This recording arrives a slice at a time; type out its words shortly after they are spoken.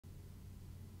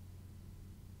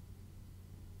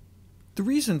The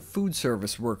reason food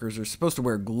service workers are supposed to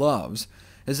wear gloves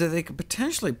is that they could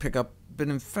potentially pick up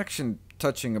an infection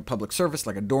touching a public surface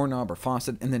like a doorknob or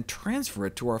faucet, and then transfer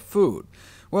it to our food.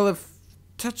 Well, if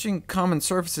touching common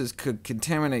surfaces could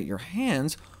contaminate your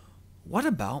hands, what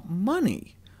about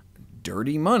money?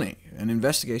 Dirty money, an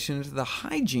investigation into the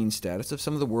hygiene status of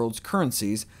some of the world's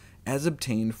currencies as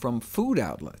obtained from food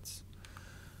outlets.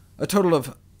 A total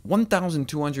of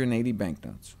 1,280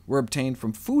 banknotes were obtained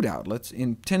from food outlets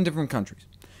in 10 different countries,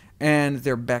 and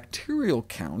their bacterial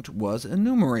count was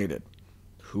enumerated.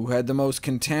 Who had the most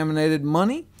contaminated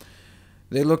money?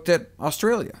 They looked at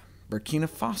Australia, Burkina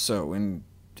Faso in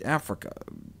Africa,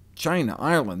 China,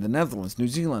 Ireland, the Netherlands, New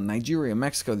Zealand, Nigeria,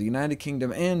 Mexico, the United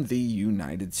Kingdom, and the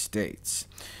United States.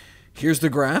 Here's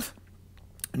the graph.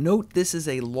 Note this is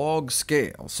a log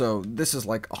scale, so this is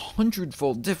like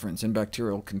 100-fold difference in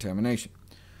bacterial contamination.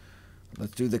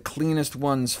 Let's do the cleanest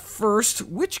ones first.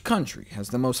 Which country has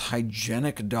the most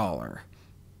hygienic dollar?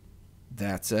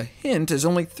 That's a hint, as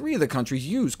only 3 of the countries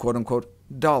use quote-unquote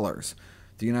dollars: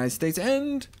 the United States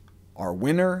and our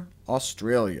winner,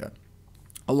 Australia,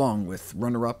 along with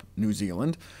runner-up New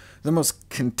Zealand. The most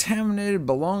contaminated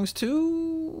belongs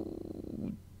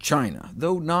to China,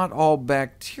 though not all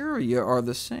bacteria are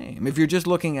the same. If you're just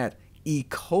looking at E.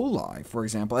 coli, for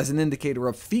example, as an indicator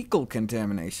of fecal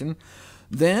contamination,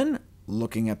 then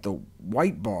looking at the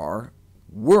white bar,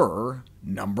 we're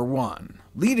number 1,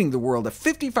 leading the world at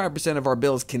 55% of our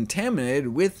bills contaminated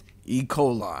with E.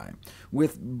 coli,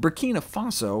 with Burkina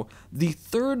Faso, the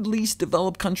 3rd least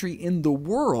developed country in the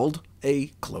world, a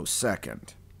close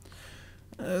second.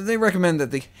 They recommend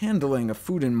that the handling of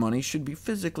food and money should be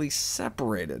physically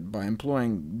separated by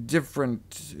employing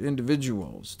different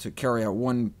individuals to carry out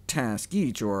one task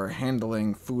each, or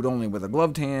handling food only with a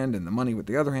gloved hand and the money with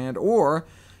the other hand, or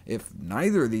if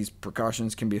neither of these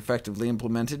precautions can be effectively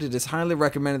implemented, it is highly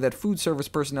recommended that food service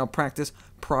personnel practice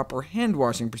proper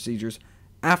hand-washing procedures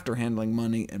after handling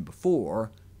money and before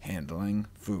handling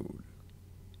food.